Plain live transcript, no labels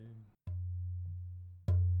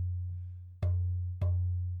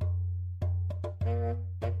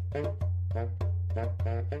Hello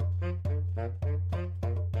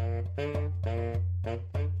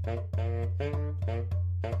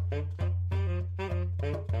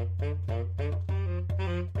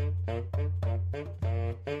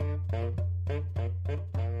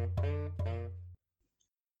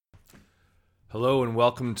and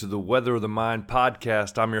welcome to the Weather of the Mind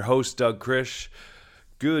podcast. I'm your host, Doug Krish.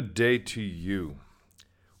 Good day to you.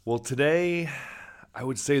 Well, today, I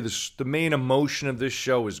would say the main emotion of this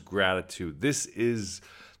show is gratitude. This is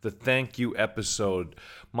the thank you episode,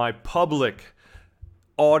 my public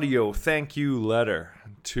audio thank you letter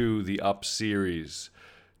to the Up series,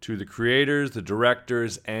 to the creators, the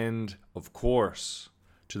directors, and, of course,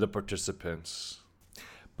 to the participants.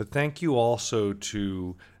 But thank you also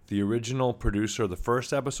to the original producer of the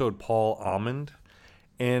first episode, Paul Almond,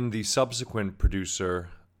 and the subsequent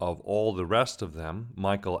producer of all the rest of them,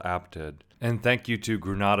 Michael Apted. And thank you to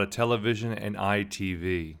Granada Television and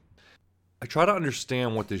ITV. I try to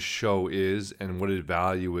understand what this show is and what its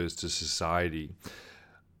value is to society.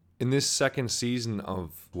 In this second season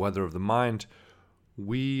of Weather of the Mind,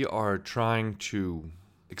 we are trying to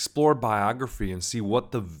explore biography and see what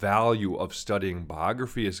the value of studying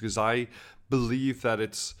biography is, because I believe that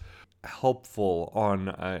it's helpful on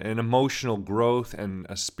an emotional growth and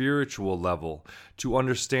a spiritual level to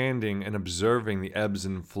understanding and observing the ebbs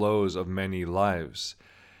and flows of many lives.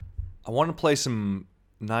 I want to play some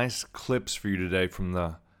nice clips for you today from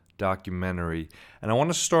the documentary, and I want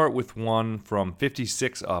to start with one from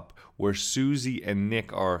 56 Up, where Susie and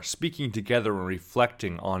Nick are speaking together and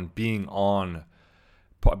reflecting on being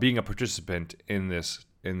a participant in this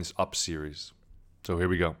Up series. So here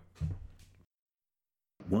we go.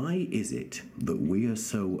 Why is it that we are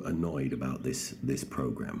so annoyed about this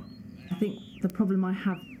program? I think the problem I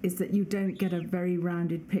have is that you don't get a very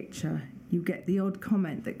rounded picture. You get the odd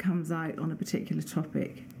comment that comes out on a particular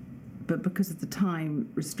topic. But because of the time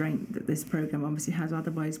restraint that this program obviously has,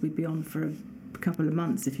 otherwise we'd be on for a couple of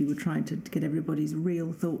months if you were trying to get everybody's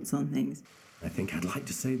real thoughts on things. I think I'd like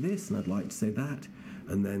to say this and I'd like to say that.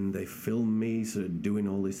 And then they film me sort of doing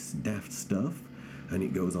all this daft stuff. And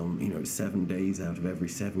it goes on, 7 days out of every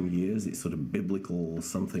 7 years. It's sort of biblical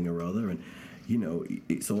something or other. And,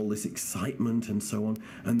 it's all this excitement and so on.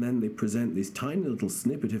 And then they present this tiny little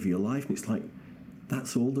snippet of your life. And it's like,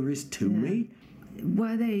 that's all there is to me?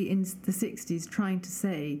 Were they in the 60s trying to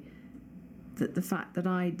say that the fact that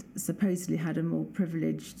I'd supposedly had a more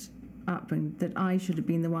privileged upbringing, that I should have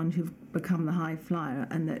been the one who've become the high flyer,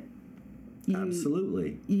 and that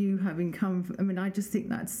Absolutely. You having come from, I just think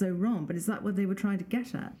that's so wrong, but is that what they were trying to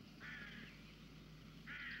get at?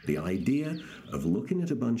 The idea of looking at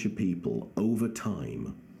a bunch of people over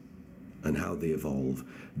time and how they evolve,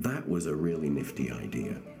 that was a really nifty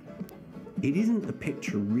idea. It isn't a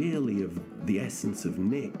picture really of the essence of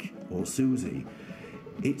Nick or Susie.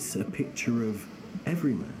 It's a picture of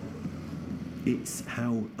every man. It's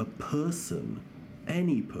how a person,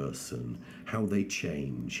 any person, how they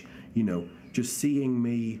change. Just seeing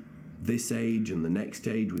me this age and the next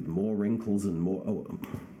age with more wrinkles and more...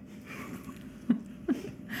 I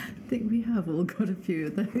think we have all got a few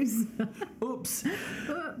of those. Oops.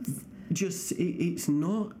 It's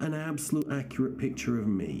not an absolute accurate picture of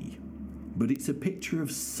me, but it's a picture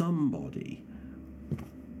of somebody.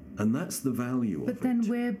 And that's the value of it. But then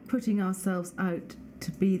we're putting ourselves out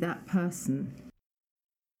to be that person.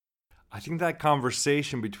 I think that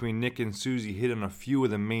conversation between Nick and Susie hit on a few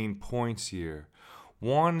of the main points here.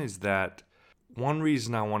 One is that one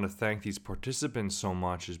reason I want to thank these participants so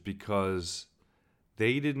much is because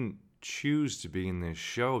they didn't choose to be in this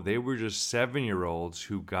show. They were just 7-year-olds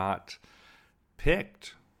who got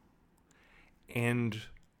picked. And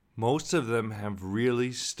most of them have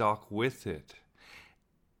really stuck with it.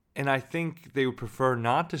 And I think they would prefer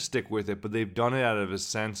not to stick with it, but they've done it out of a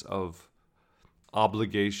sense of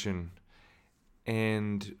obligation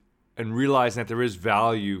and realizing that there is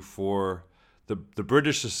value for the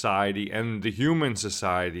British society and the human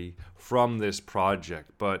society from this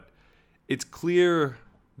project. But it's clear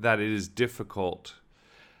that it is difficult.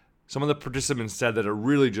 Some of the participants said that it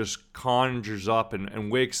really just conjures up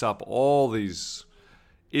and wakes up all these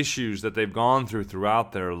issues that they've gone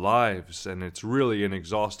throughout their lives, and it's really an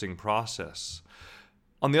exhausting process.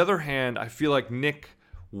 On the other hand, I feel like Nick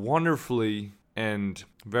wonderfully and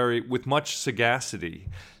with much sagacity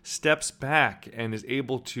steps back and is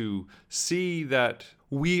able to see that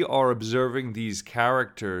we are observing these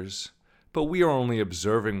characters, but we are only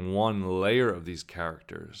observing one layer of these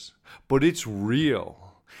characters. But it's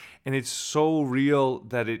real, and it's so real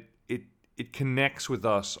that it connects with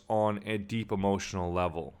us on a deep emotional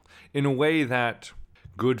level in a way that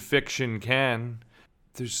good fiction can.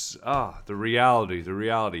 there's the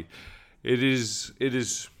reality. It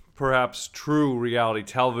is perhaps true reality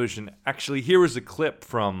television. Actually, here is a clip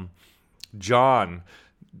from John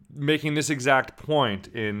making this exact point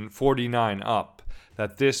in 49 Up,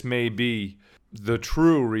 that this may be the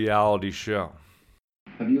true reality show.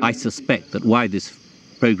 I suspect that why this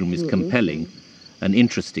program is compelling and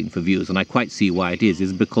interesting for viewers, and I quite see why it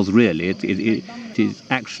is because really it is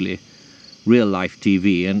actually real-life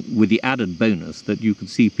TV, and with the added bonus that you can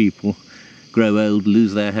see people grow old,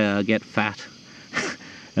 lose their hair, get fat.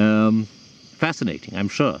 Fascinating, I'm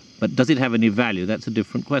sure. But does it have any value? That's a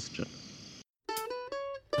different question.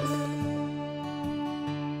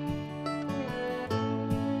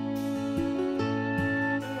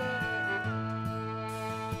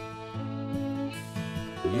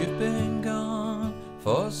 You've been gone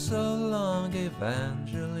for so long,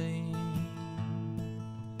 Evangeline.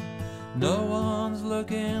 No one's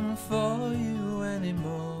looking for you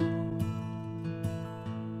anymore.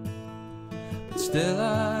 But still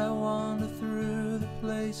I wander through the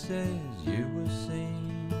places you were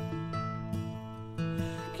seen,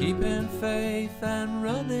 keeping faith and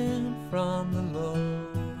running from the Lord.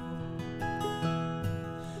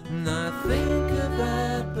 And I think of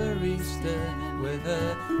that barista with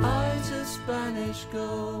her eyes of Spanish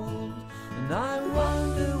gold, and I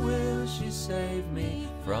wonder, will she save me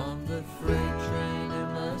from the freight train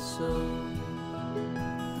in my soul?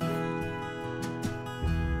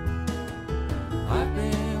 I've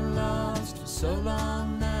been lost for so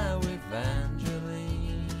long now,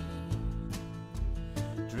 Evangeline,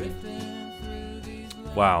 drifting through these...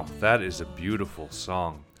 Wow, that is a beautiful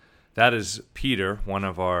song. That is Peter, one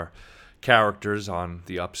of our characters on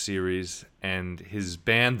the Up series, and his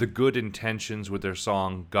band The Good Intentions with their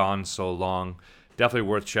song Gone So Long. Definitely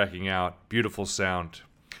worth checking out. Beautiful sound.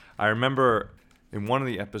 I remember in one of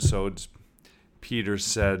the episodes, Peter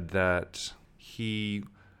said that he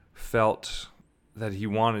felt that he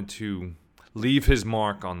wanted to leave his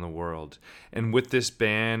mark on the world. And with this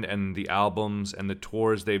band and the albums and the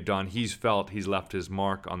tours they've done, he's felt he's left his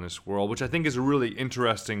mark on this world, which I think is a really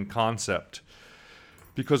interesting concept.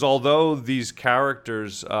 Because although these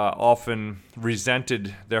characters often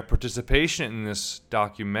resented their participation in this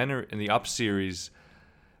documentary, in the Up series,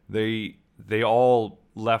 they all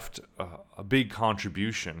left a big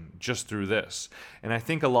contribution just through this. And I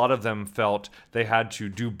think a lot of them felt they had to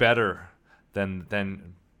do better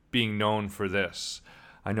than being known for this.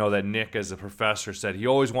 I know that Nick, as a professor, said he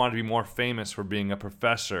always wanted to be more famous for being a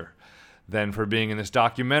professor than for being in this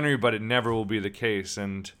documentary, but it never will be the case.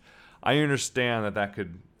 And I understand that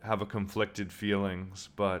could have a conflicted feelings,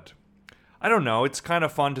 but I don't know. It's kind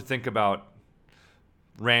of fun to think about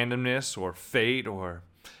randomness or fate or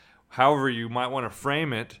however you might want to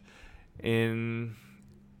frame it.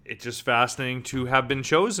 It's just fascinating to have been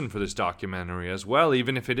chosen for this documentary as well.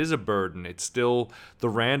 Even if it is a burden, it's still the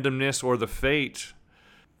randomness or the fate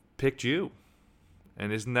picked you.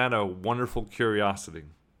 And isn't that a wonderful curiosity?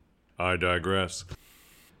 I digress.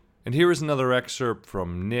 And here is another excerpt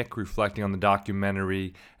from Nick reflecting on the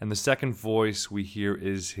documentary, and the second voice we hear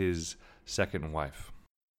is his second wife.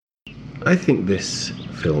 I think this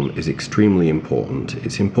film is extremely important.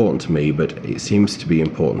 It's important to me, but it seems to be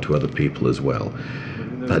important to other people as well.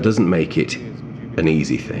 That doesn't make it an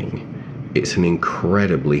easy thing. It's an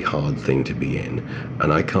incredibly hard thing to be in,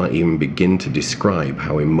 and I can't even begin to describe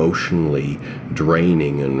how emotionally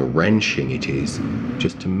draining and wrenching it is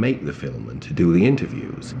just to make the film and to do the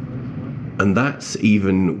interviews. And that's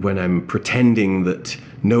even when I'm pretending that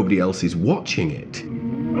nobody else is watching it.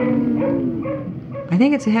 I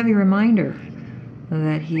think it's a heavy reminder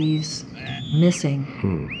that he's missing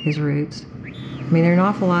his roots. I mean, there are an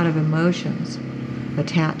awful lot of emotions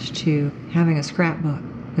attached to having a scrapbook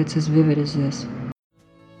that's as vivid as this.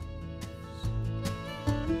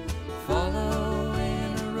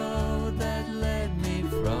 Following a road that led me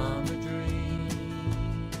from a dream,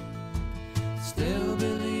 still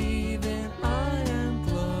believing I am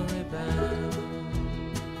glory bound.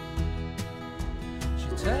 She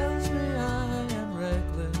tells me I am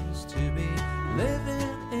reckless to be living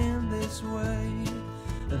in this way,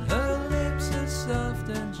 and her lips are soft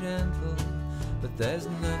and gentle, but there's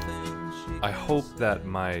nothing she... I hope that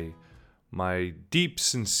my deep,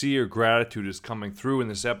 sincere gratitude is coming through in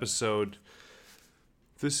this episode.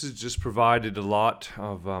 This has just provided a lot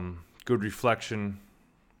of good reflection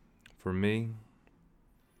for me.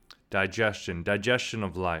 Digestion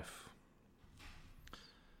of life.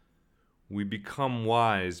 We become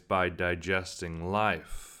wise by digesting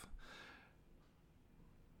life.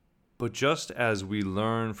 But just as we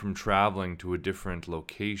learn from traveling to a different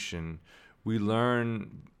location, we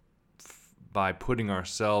learn by putting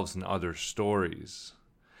ourselves in other stories.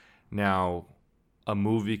 Now, a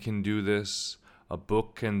movie can do this, a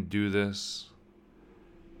book can do this,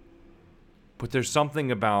 but there's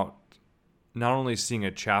something about not only seeing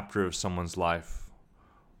a chapter of someone's life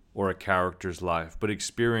or a character's life, but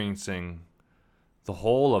experiencing the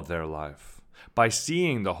whole of their life by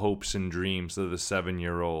seeing the hopes and dreams of the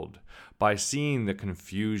 7-year-old, by seeing the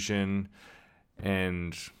confusion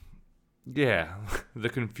and, the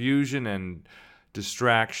confusion and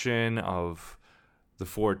distraction of the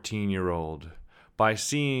 14-year-old, by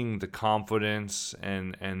seeing the confidence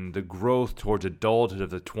and the growth towards adulthood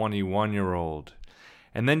of the 21-year-old,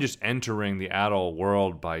 and then just entering the adult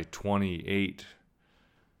world by 28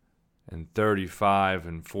 and 35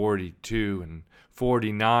 and 42 and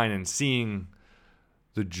 49, and seeing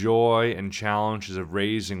the joy and challenges of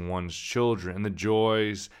raising one's children, and the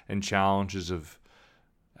joys and challenges of,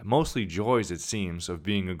 mostly joys it seems, of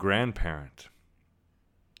being a grandparent.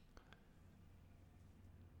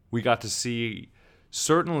 We got to see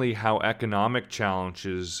certainly how economic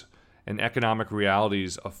challenges and economic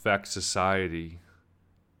realities affect society.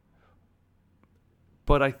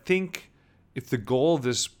 But I think if the goal of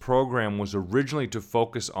this program was originally to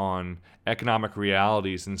focus on economic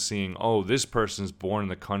realities and seeing, oh, this person's born in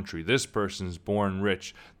the country, this person's born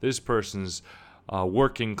rich, this person's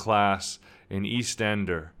working class, an East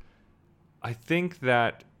Ender, I think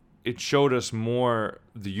that it showed us more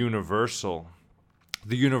the universal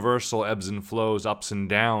ebbs and flows, ups and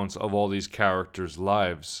downs of all these characters'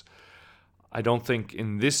 lives. I don't think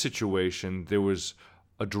in this situation there was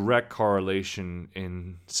a direct correlation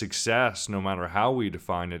in success, no matter how we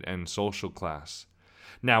define it, and social class.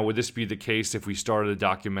 Now, would this be the case if we started a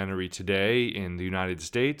documentary today in the United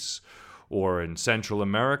States, or in Central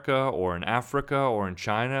America, or in Africa, or in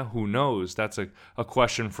China? Who knows? That's a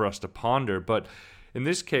question for us to ponder. But in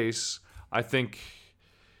this case, I think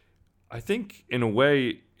in a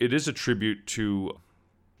way it is a tribute to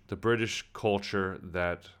the British culture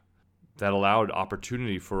that allowed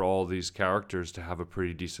opportunity for all these characters to have a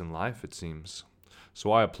pretty decent life, it seems.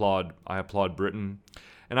 So I applaud Britain.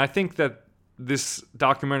 And I think that this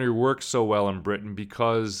documentary works so well in Britain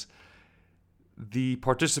because the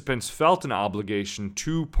participants felt an obligation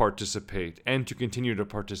to participate and to continue to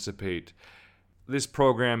participate. This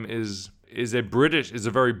program is a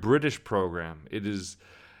very British program. It is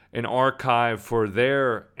an archive for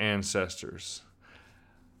their ancestors.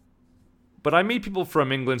 But I meet people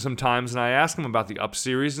from England sometimes, and I ask them about the Up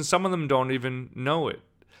series, and some of them don't even know it.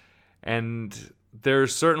 And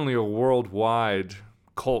there's certainly a worldwide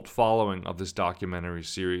cult following of this documentary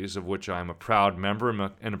series, of which I'm a proud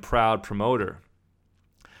member and a proud promoter.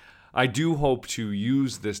 I do hope to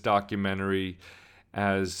use this documentary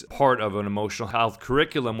as part of an emotional health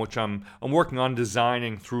curriculum, which I'm working on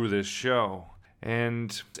designing through this show.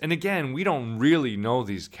 And again, we don't really know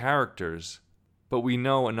these characters, but we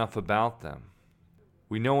know enough about them.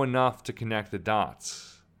 We know enough to connect the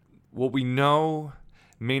dots. What we know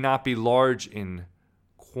may not be large in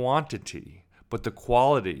quantity, but the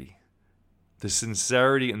quality, the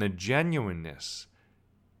sincerity, and the genuineness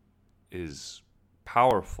is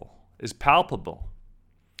powerful, is palpable.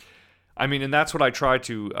 I mean, and that's what I try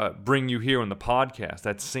to bring you here on the podcast,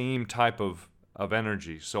 that same type of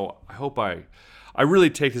energy. So I hope I really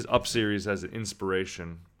take this Up series as an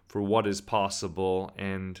inspiration for what is possible.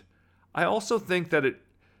 And I also think that it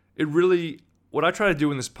really, what I try to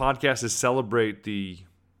do in this podcast is celebrate the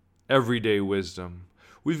everyday wisdom.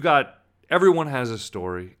 Everyone has a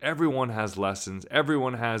story, everyone has lessons,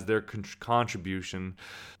 everyone has their contribution.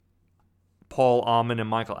 Paul Auman and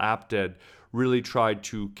Michael Apted really tried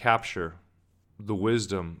to capture the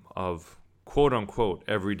wisdom of quote-unquote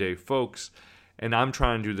everyday folks, and I'm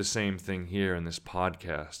trying to do the same thing here in this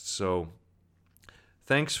podcast. So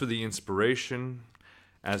thanks for the inspiration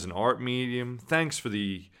as an art medium. Thanks for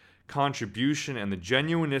the contribution and the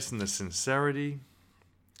genuineness and the sincerity.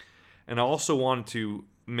 And I also wanted to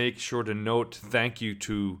make sure to note thank you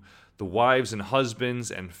to the wives and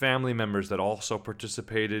husbands and family members that also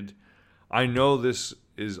participated. I know this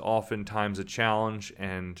is oftentimes a challenge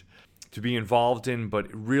and to be involved in, but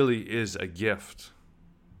it really is a gift,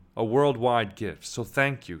 a worldwide gift. So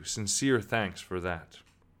thank you, sincere thanks for that.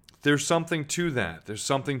 There's something to that. There's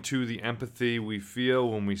something to the empathy we feel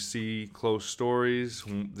when we see close stories.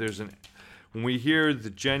 When we hear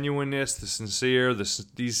the genuineness, the sincere,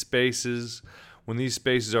 these spaces, when these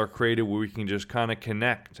spaces are created where we can just kind of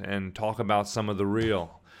connect and talk about some of the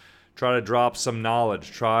real. Try to drop some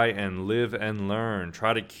knowledge. Try and live and learn.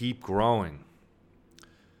 Try to keep growing.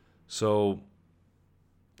 So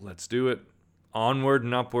let's do it. Onward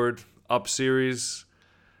and upward. Up series.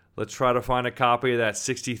 Let's try to find a copy of that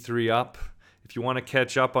 63 Up. If you want to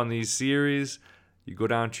catch up on these series, you go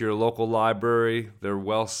down to your local library. They're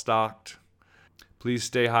well stocked. Please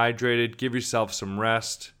stay hydrated. Give yourself some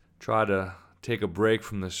rest. Try to take a break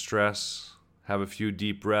from the stress. Have a few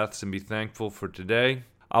deep breaths and be thankful for today.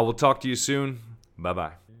 I will talk to you soon.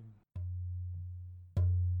 Bye-bye.